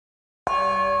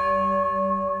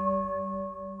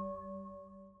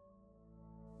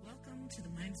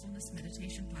Mindfulness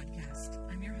Meditation Podcast.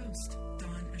 I'm your host,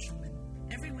 Dawn Eshelman.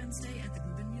 Every Wednesday at the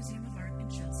Gubin Museum of Art in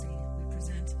Chelsea, we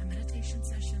present a meditation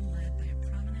session led by a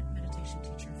prominent meditation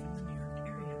teacher from the New York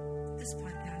area. This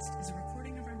podcast is a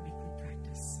recording of our weekly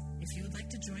practice. If you would like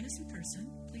to join us in person,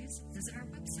 please visit our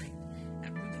website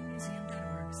at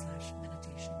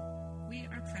rubinmuseum.org/meditation.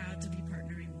 We are proud to be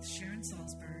partnering with Sharon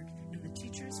Salzberg and the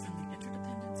teachers from the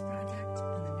Interdependence Project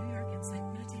and the New York Insight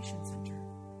Meditation Center.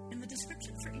 In the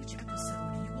description for each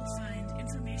episode, you will find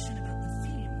information about the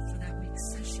theme for that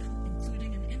week's session,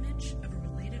 including an image of a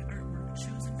related artwork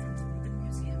chosen from the Rubin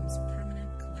Museum's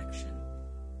permanent collection.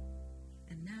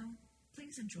 And now,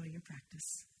 please enjoy your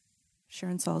practice.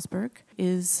 Sharon Salzberg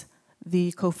is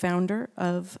the co-founder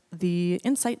of the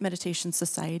Insight Meditation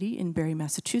Society in Barre,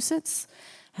 Massachusetts,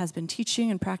 has been teaching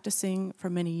and practicing for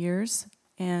many years,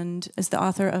 and is the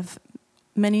author of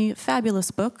many fabulous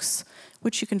books,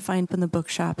 which you can find in the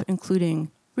bookshop,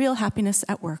 including Real Happiness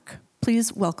at Work.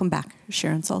 Please welcome back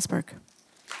Sharon Salzberg.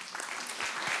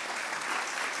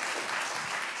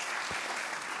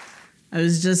 I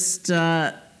was just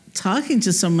talking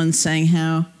to someone saying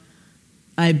how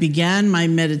I began my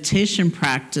meditation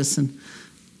practice, and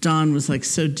Dawn was like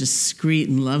so discreet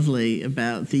and lovely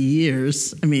about the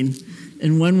years. I mean,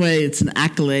 in one way it's an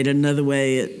accolade, another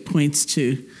way it points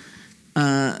to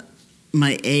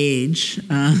my age,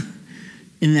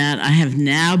 in that I have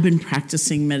now been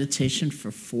practicing meditation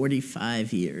for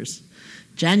 45 years.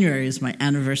 January is my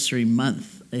anniversary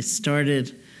month. I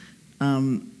started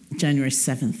January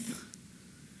 7th,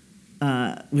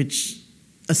 which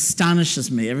astonishes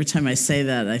me. Every time I say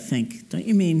that, I think, don't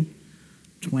you mean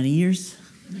 20 years?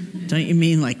 Don't you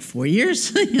mean like 4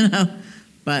 years?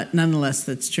 But nonetheless,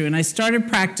 that's true. And I started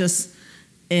practice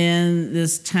in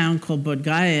this town called Bodh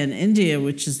Gaya in India,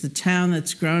 which is the town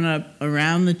that's grown up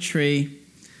around the tree,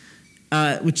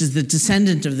 which is the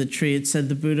descendant of the tree it said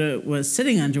the Buddha was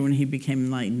sitting under when he became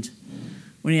enlightened,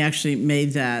 when he actually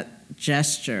made that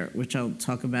gesture, which I'll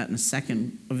talk about in a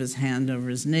second, of his hand over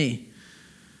his knee.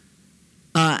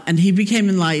 And he became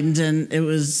enlightened, and it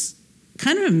was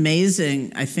kind of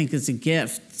amazing, I think, as a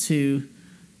gift to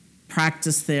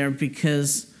practice there,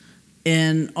 because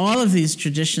in all of these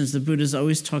traditions, the Buddha's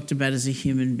always talked about as a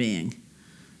human being.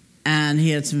 And he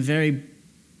had some very,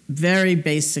 very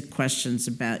basic questions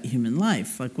about human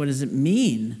life, like what does it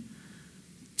mean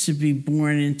to be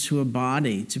born into a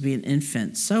body, to be an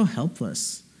infant, so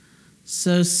helpless,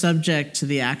 so subject to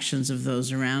the actions of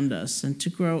those around us, and to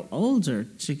grow older,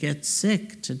 to get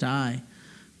sick, to die,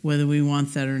 whether we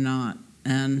want that or not.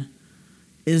 And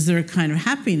is there a kind of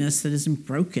happiness that isn't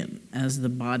broken as the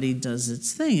body does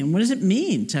its thing? And what does it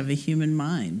mean to have a human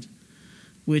mind,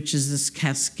 which is this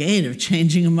cascade of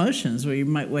changing emotions where you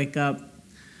might wake up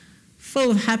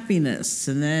full of happiness,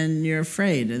 and then you're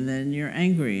afraid, and then you're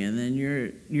angry, and then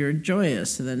you're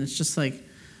joyous, and then it's just like,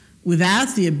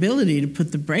 without the ability to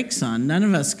put the brakes on, none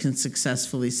of us can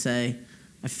successfully say,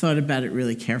 I've thought about it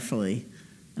really carefully,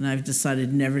 and I've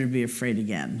decided never to be afraid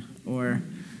again, or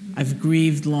I've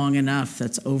grieved long enough,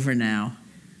 that's over now,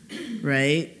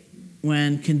 right?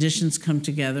 When conditions come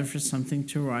together for something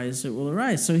to arise, it will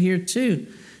arise. So here too,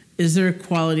 is there a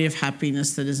quality of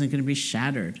happiness that isn't going to be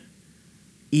shattered,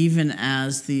 even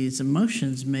as these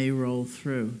emotions may roll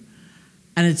through?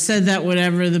 And it said that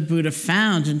whatever the Buddha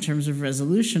found in terms of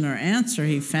resolution or answer,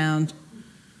 he found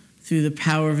through the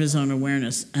power of his own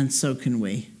awareness, and so can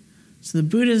we. So the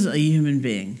Buddha is a human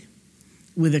being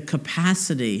with a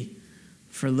capacity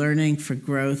for learning, for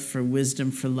growth, for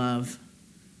wisdom, for love.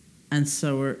 And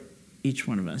so are each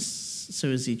one of us. So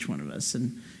is each one of us.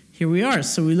 And here we are.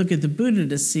 So we look at the Buddha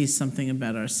to see something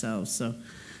about ourselves. So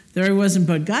there I was in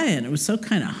Bodh Gaya, and it was so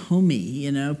kind of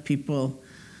homey, People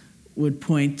would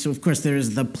point to, of course,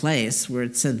 there's the place where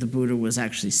it said the Buddha was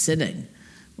actually sitting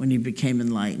when he became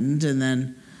enlightened. And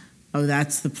then,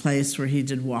 that's the place where he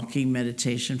did walking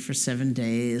meditation for 7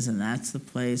 days. And that's the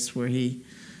place where he,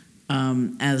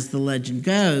 as the legend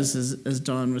goes, as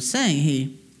Dawn was saying,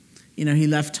 he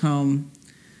left home.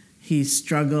 He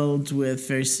struggled with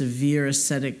very severe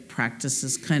ascetic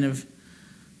practices, kind of,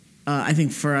 I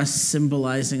think for us,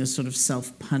 symbolizing a sort of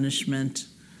self-punishment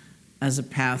as a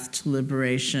path to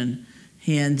liberation.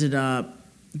 He ended up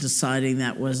deciding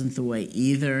that wasn't the way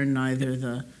either, neither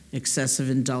the excessive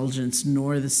indulgence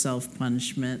nor the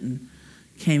self-punishment, and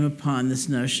came upon this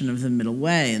notion of the middle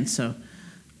way. And so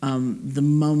the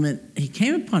moment he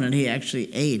came upon it, he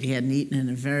actually ate. He hadn't eaten in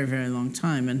a very, very long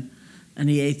time, and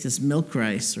he ate this milk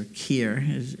rice, or kheer.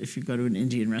 If you go to an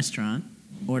Indian restaurant,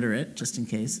 order it, just in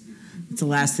case. It's the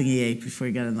last thing he ate before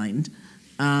he got enlightened.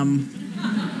 And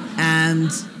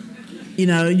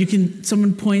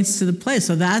someone points to the place.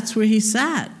 So that's where he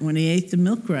sat when he ate the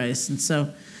milk rice. And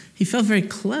so he felt very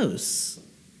close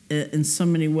in so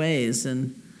many ways.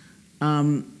 And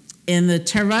in the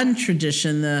Theravada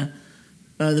tradition, the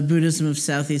Buddhism of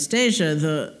Southeast Asia,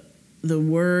 the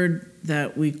word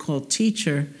that we call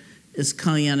teacher is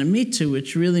Kalyanamitta,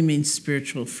 which really means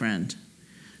spiritual friend.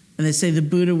 And they say the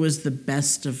Buddha was the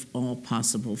best of all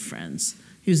possible friends.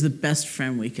 He was the best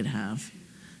friend we could have.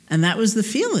 And that was the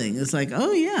feeling. It's like,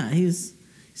 oh yeah, he's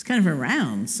kind of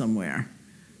around somewhere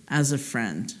as a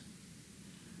friend.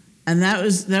 And that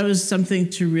was something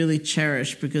to really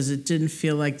cherish, because it didn't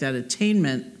feel like that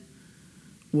attainment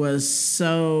was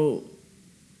so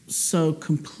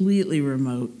completely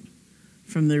remote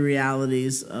from the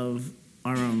realities of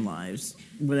our own lives,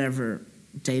 whatever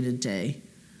day-to-day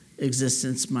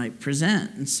existence might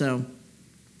present. And so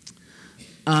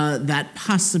that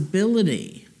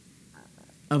possibility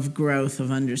of growth,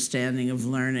 of understanding, of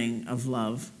learning, of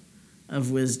love,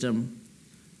 of wisdom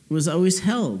was always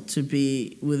held to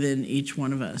be within each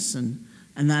one of us. And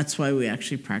that's why we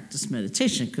actually practice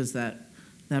meditation, because that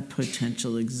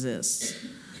potential exists.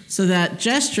 So that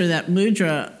gesture, that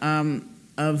mudra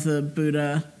of the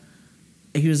Buddha,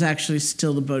 he was actually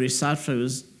still the Bodhisattva. It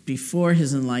was before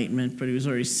his enlightenment, but he was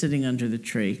already sitting under the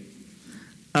tree,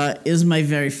 is my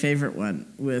very favorite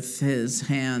one, with his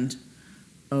hand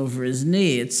over his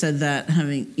knee. It said that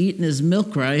having eaten his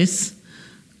milk rice,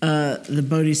 the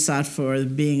Bodhisattva, or the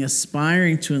being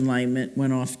aspiring to enlightenment,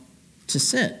 went off to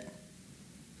sit.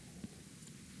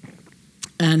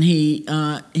 And he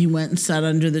went and sat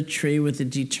under the tree with the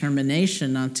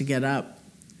determination not to get up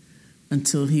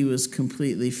until he was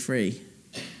completely free.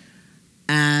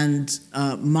 And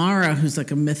Mara, who's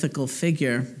like a mythical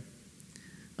figure,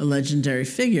 a legendary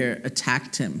figure,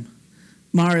 attacked him.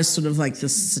 Mara is sort of like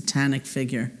this satanic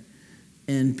figure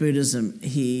in Buddhism.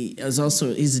 He's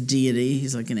a deity,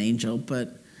 he's like an angel,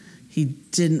 but he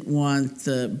didn't want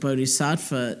the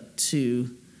Bodhisattva to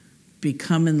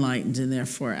become enlightened and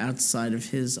therefore outside of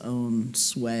his own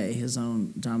sway, his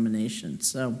own domination.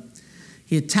 So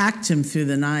he attacked him through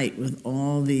the night with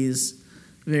all these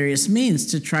various means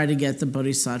to try to get the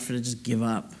Bodhisattva to just give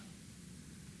up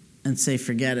and say,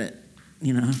 forget it,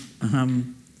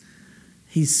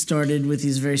 He started with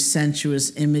these very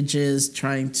sensuous images,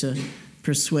 trying to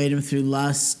persuade him through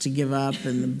lust to give up,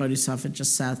 and the Bodhisattva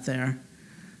just sat there.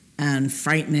 And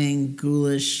frightening,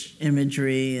 ghoulish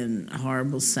imagery and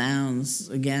horrible sounds,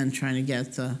 again, trying to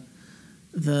get the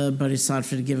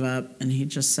Bodhisattva to give up, and he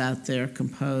just sat there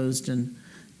composed. And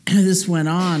this went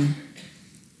on,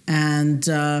 and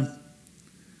the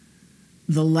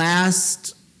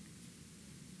last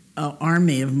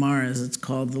army of Mara, as it's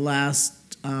called, the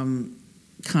last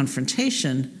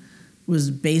confrontation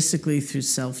was basically through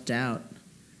self-doubt.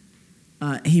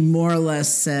 He more or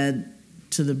less said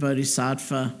to the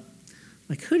Bodhisattva,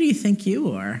 like, who do you think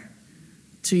you are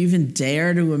to even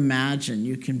dare to imagine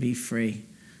you can be free,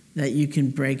 that you can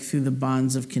break through the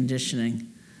bonds of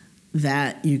conditioning,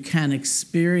 that you can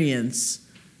experience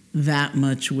that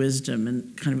much wisdom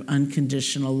and kind of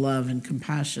unconditional love and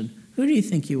compassion? Who do you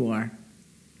think you are?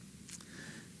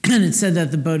 And it said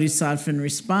that the Bodhisattva, in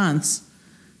response,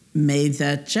 made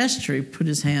that gesture. He put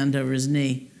his hand over his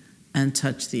knee and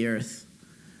touched the earth.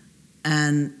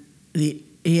 And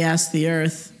he asked the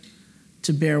earth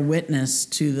to bear witness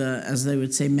to the, as they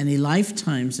would say, many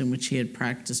lifetimes in which he had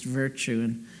practiced virtue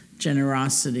and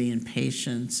generosity and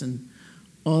patience and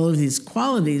all of these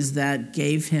qualities that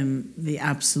gave him the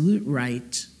absolute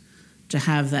right to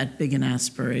have that big an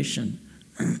aspiration.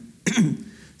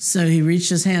 So he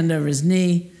reached his hand over his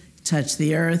knee, touched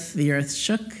the earth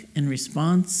shook in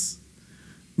response.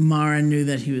 Mara knew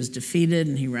that he was defeated,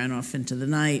 and he ran off into the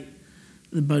night.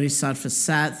 The Bodhisattva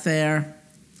sat there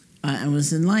and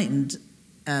was enlightened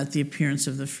at the appearance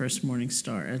of the first morning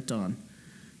star at dawn.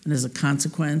 And as a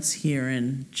consequence, here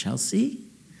in Chelsea,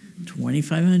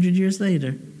 2,500 years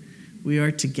later, we are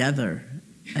together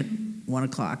at 1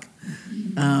 o'clock.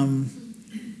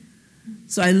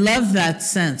 So I love that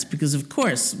sense, because, of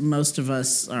course, most of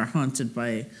us are haunted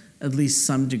by at least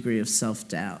some degree of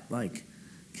self-doubt. Like,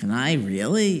 can I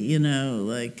really,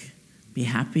 be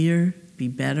happier, be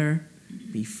better,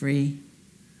 be free?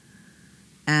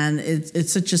 And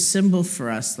it's such a symbol for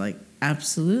us, like,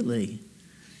 absolutely.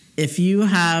 If you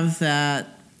have that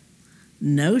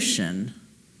notion,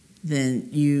 then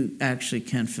you actually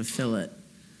can fulfill it.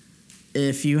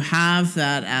 If you have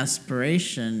that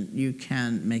aspiration, you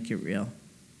can make it real.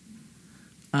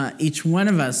 Each one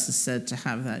of us is said to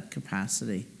have that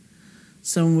capacity.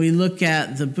 So when we look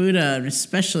at the Buddha, and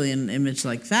especially in an image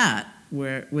like that,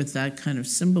 where with that kind of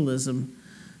symbolism,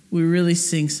 we're really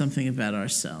seeing something about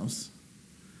ourselves.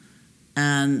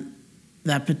 And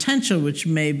that potential, which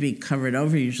may be covered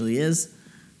over, usually is,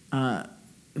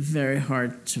 very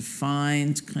hard to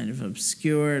find, kind of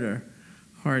obscured or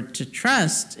hard to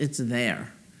trust, it's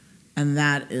there. And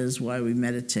that is why we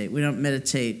meditate. We don't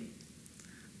meditate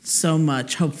so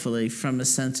much, hopefully, from a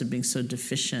sense of being so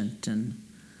deficient and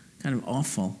kind of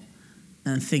awful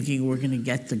and thinking we're going to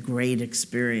get the great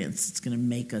experience. It's going to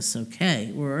make us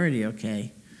okay. We're already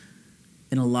okay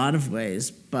in a lot of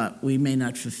ways, but we may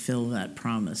not fulfill that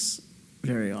promise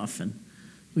very often.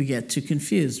 We get too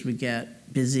confused. We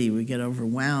get busy. We get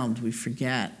overwhelmed. We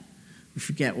forget. We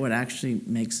forget what actually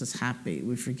makes us happy.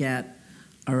 We forget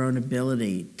our own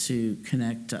ability to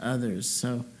connect to others.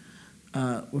 So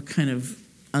we're kind of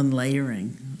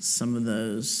unlayering some of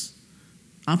those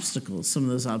obstacles, some of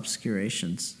those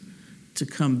obscurations, to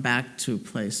come back to a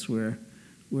place where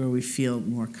we feel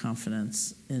more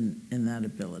confidence in that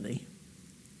ability.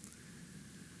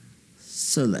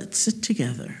 So let's sit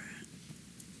together.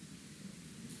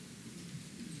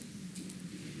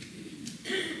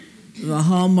 The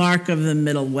hallmark of the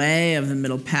middle way, of the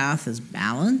middle path, is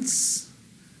balance.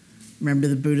 Remember,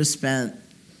 the Buddha spent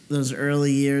those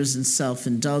early years in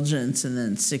self-indulgence and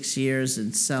then 6 years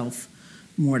in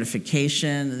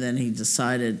self-mortification, and then he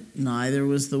decided neither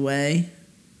was the way.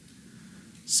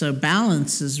 So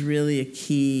balance is really a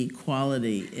key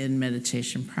quality in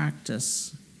meditation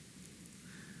practice.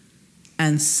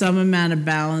 And some amount of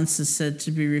balance is said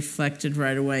to be reflected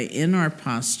right away in our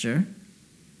posture.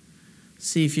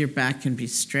 See if your back can be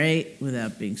straight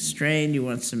without being strained. You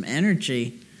want some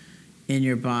energy in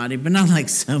your body, but not like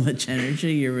so much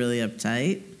energy you're really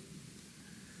uptight.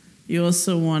 You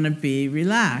also want to be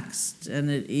relaxed and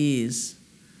at ease,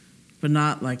 but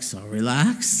not like so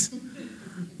relaxed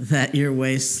that your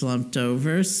waist slumped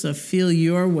over. So feel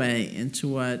your way into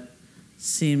what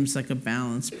seems like a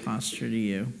balanced posture to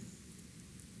you.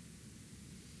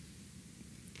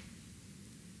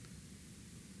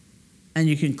 And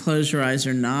you can close your eyes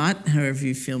or not, however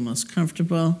you feel most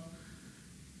comfortable.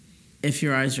 If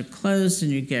your eyes are closed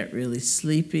and you get really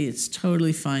sleepy, it's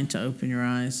totally fine to open your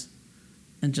eyes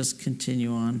and just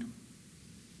continue on.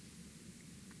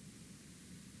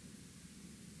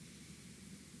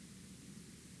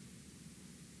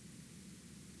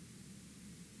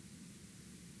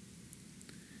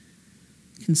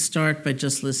 You can start by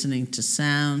just listening to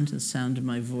sound, the sound of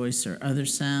my voice or other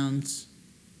sounds.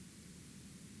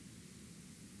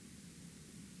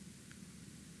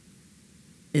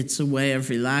 It's a way of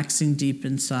relaxing deep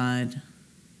inside,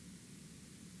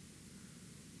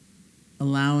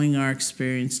 allowing our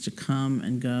experience to come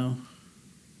and go.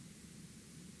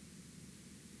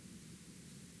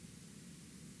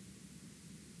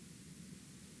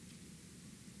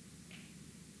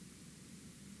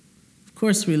 Of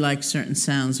course, we like certain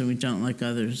sounds and we don't like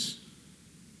others.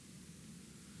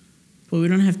 But we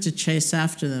don't have to chase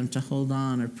after them to hold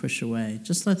on or push away.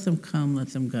 Just let them come,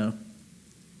 let them go.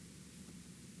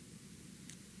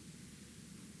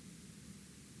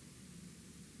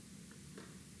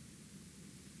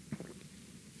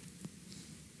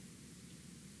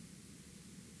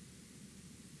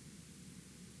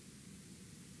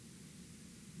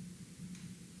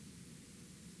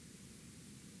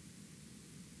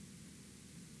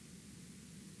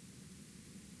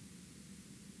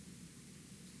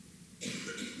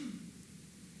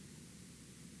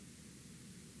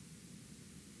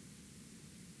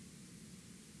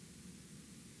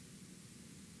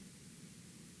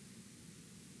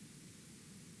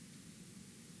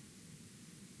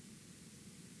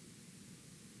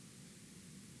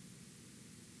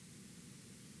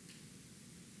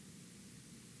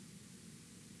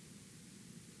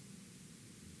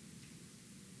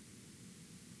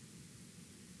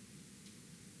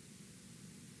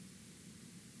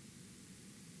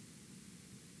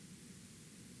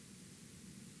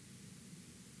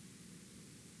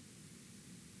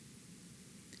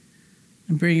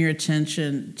 And bring your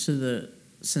attention to the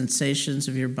sensations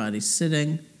of your body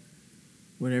sitting,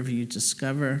 whatever you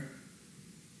discover.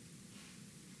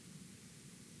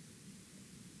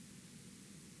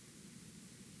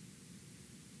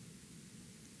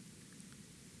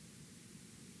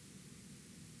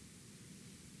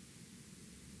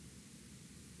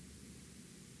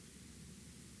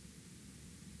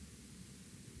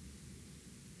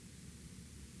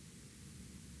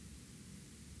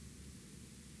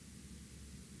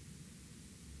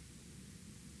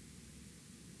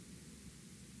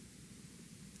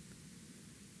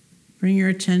 Bring your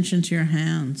attention to your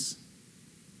hands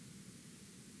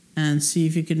and see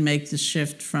if you can make the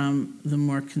shift from the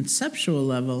more conceptual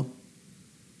level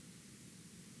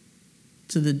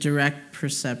to the direct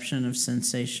perception of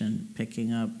sensation,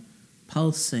 picking up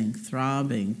pulsing,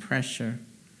 throbbing, pressure,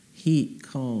 heat,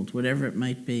 cold, whatever it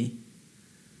might be.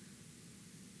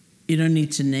 You don't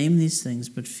need to name these things,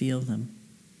 but feel them.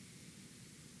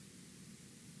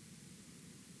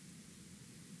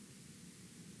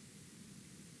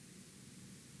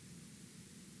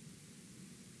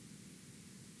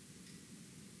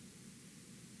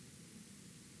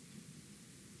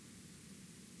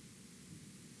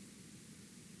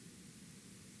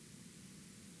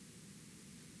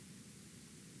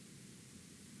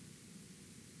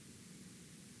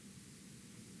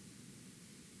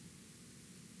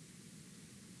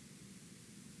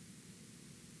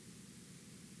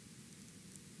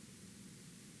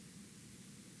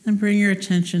 And bring your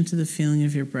attention to the feeling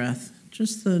of your breath,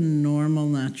 just the normal,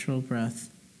 natural breath.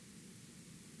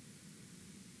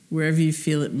 Wherever you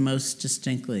feel it most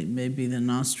distinctly, maybe the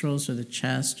nostrils or the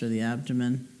chest or the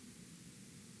abdomen.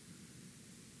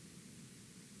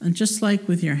 And just like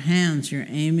with your hands, you're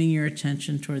aiming your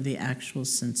attention toward the actual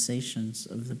sensations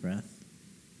of the breath.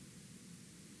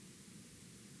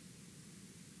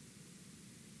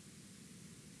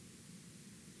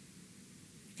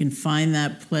 You can find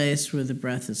that place where the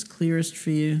breath is clearest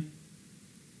for you.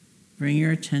 Bring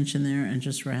your attention there and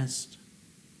just rest.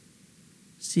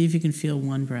 See if you can feel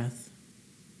one breath.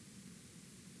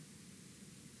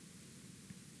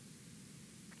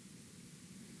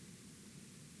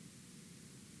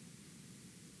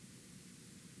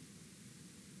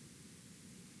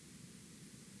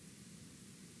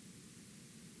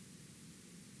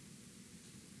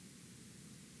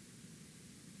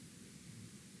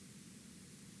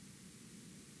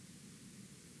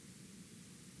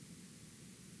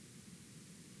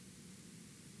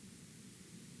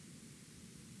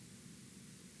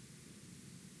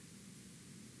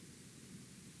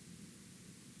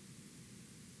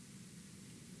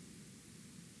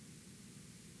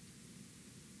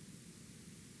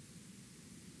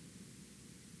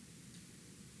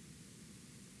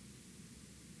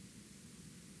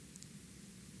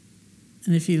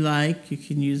 And if you like, you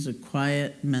can use a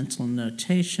quiet mental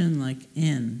notation like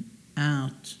in,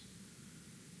 out,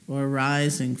 or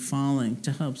rising, falling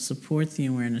to help support the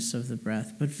awareness of the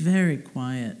breath, but very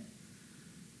quiet.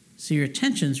 So your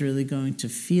attention's really going to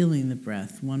feeling the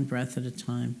breath, one breath at a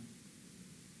time.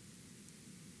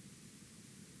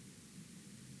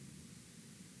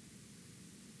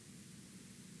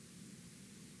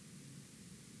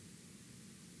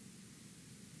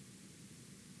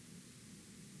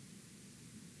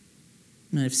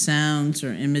 And if sounds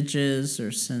or images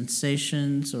or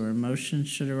sensations or emotions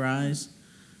should arise,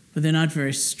 but they're not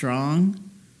very strong,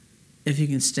 if you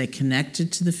can stay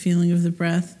connected to the feeling of the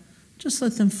breath, just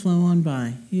let them flow on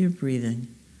by. You're breathing.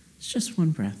 It's just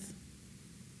one breath.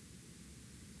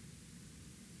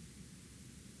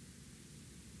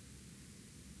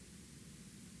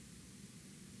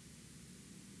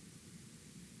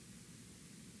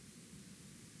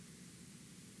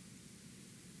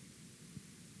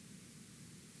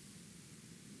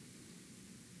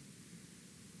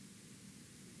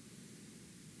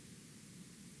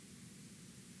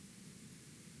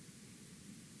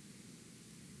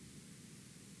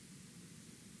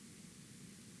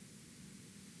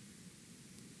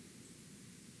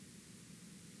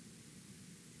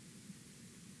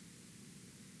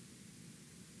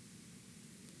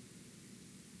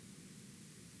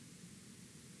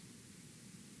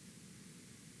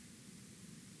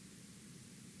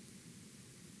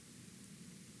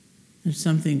 If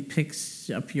something picks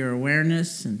up your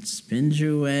awareness and spins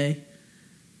you away,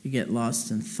 you get lost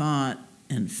in thought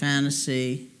and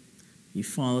fantasy, you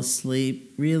fall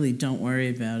asleep, really don't worry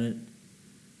about it.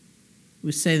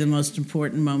 We say the most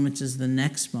important moment is the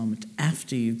next moment,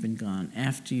 after you've been gone,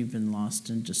 after you've been lost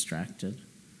and distracted.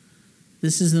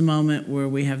 This is the moment where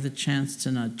we have the chance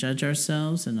to not judge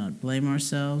ourselves and not blame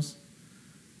ourselves,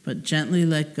 but gently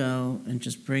let go and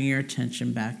just bring your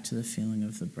attention back to the feeling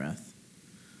of the breath.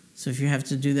 So if you have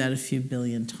to do that a few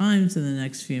billion times in the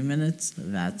next few minutes,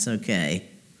 that's okay.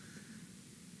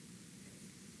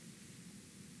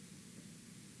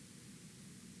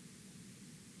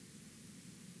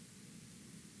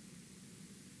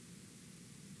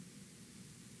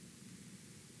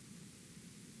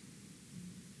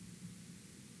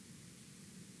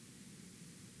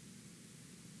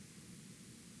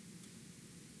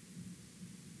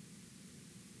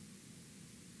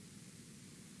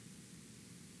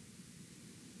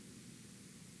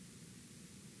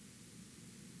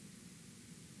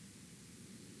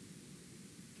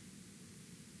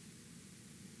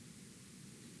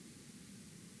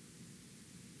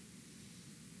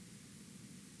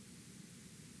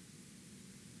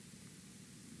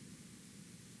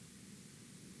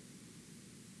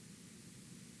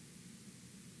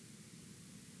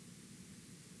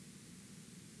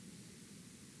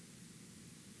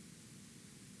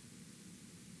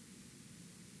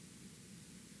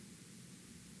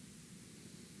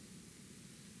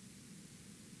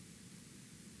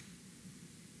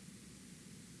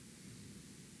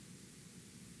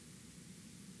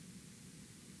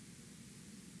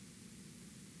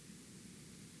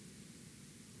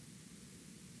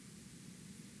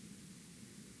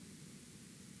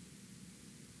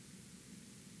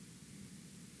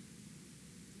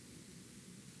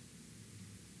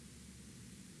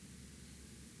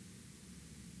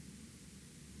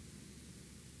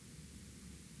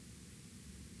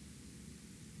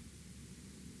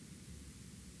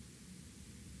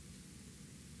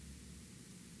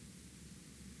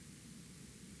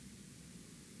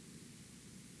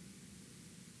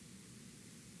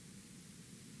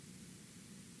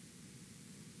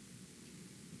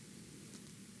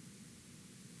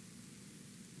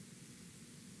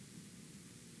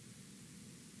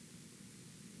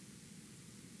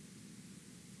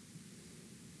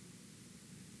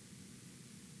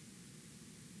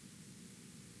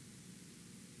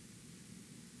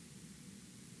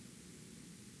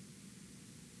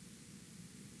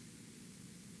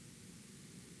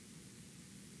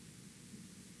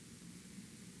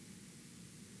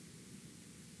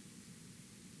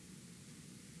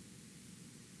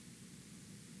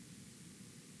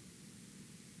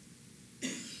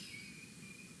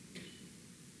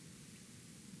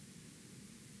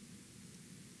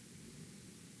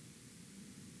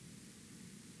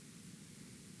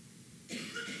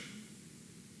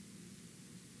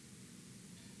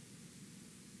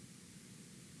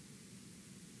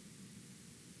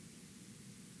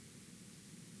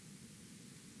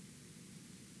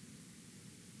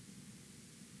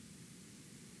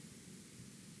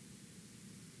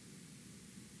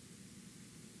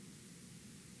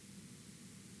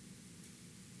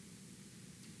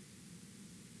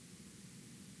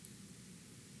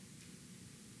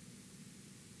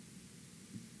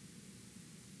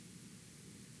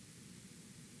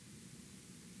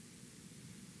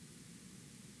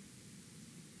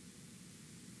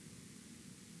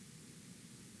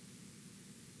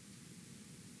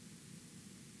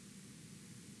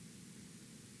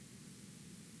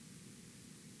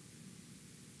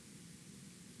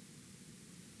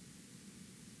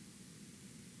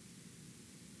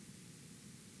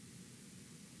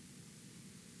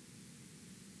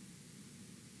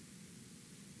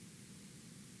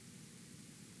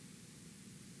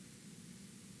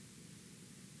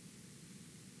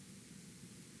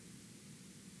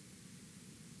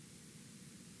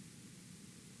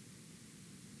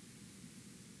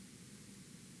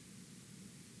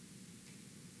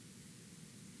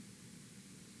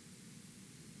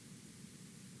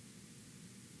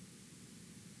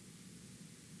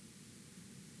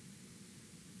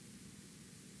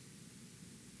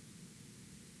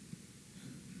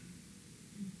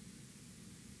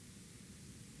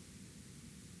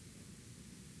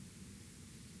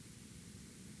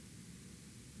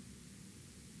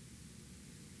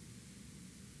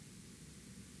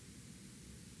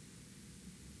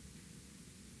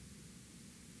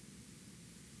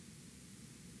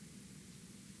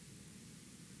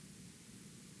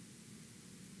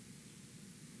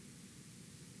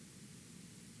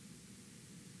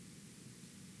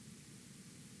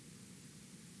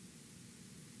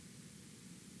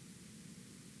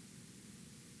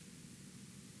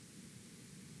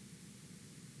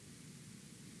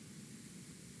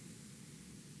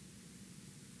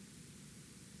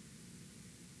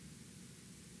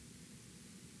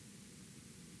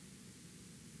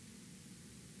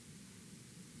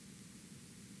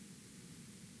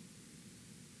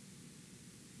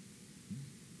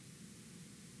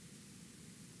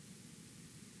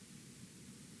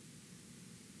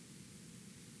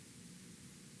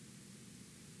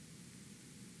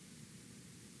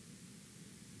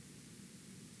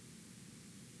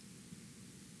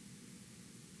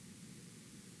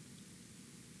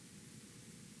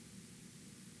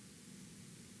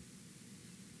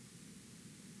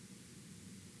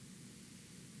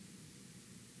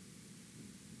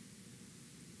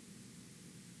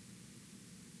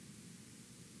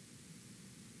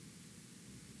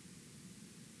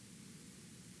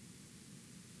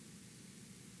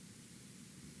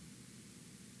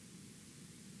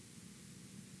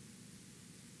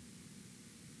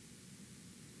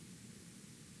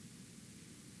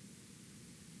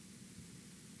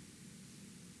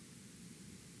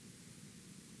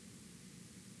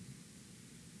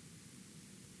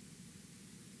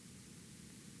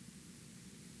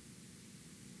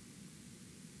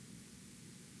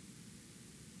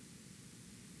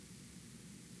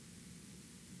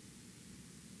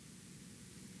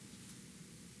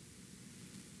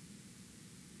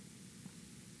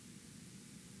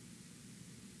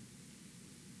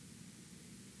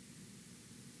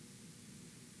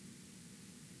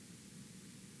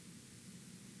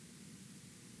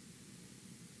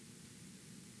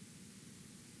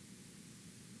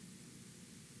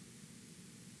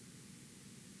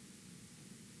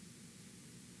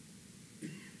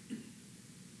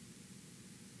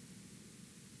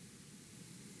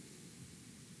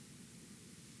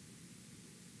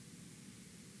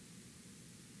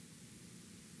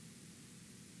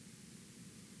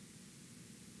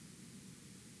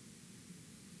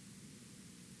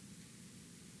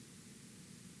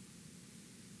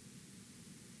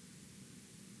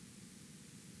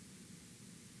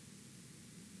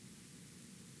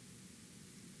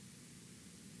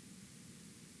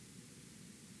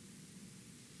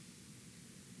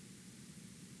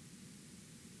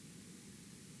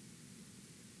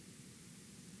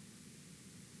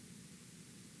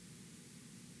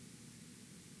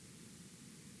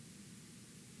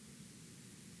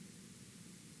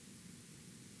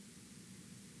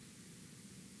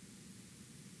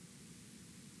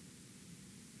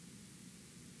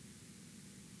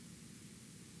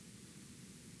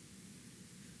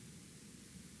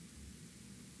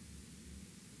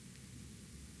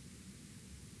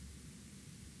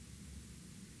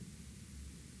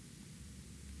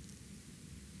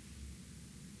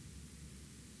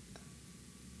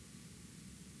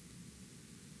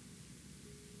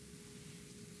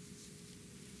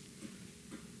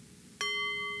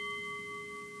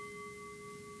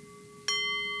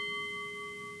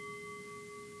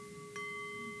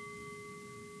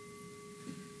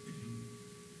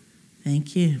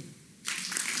 Thank you.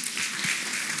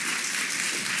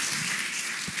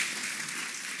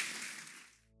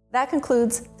 That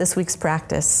concludes this week's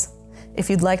practice. If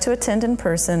you'd like to attend in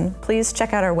person, please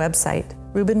check out our website,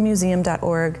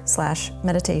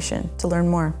 rubinmuseum.org/meditation, to learn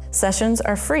more. Sessions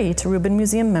are free to Rubin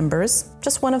Museum members,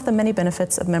 just one of the many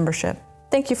benefits of membership.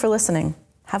 Thank you for listening.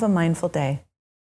 Have a mindful day.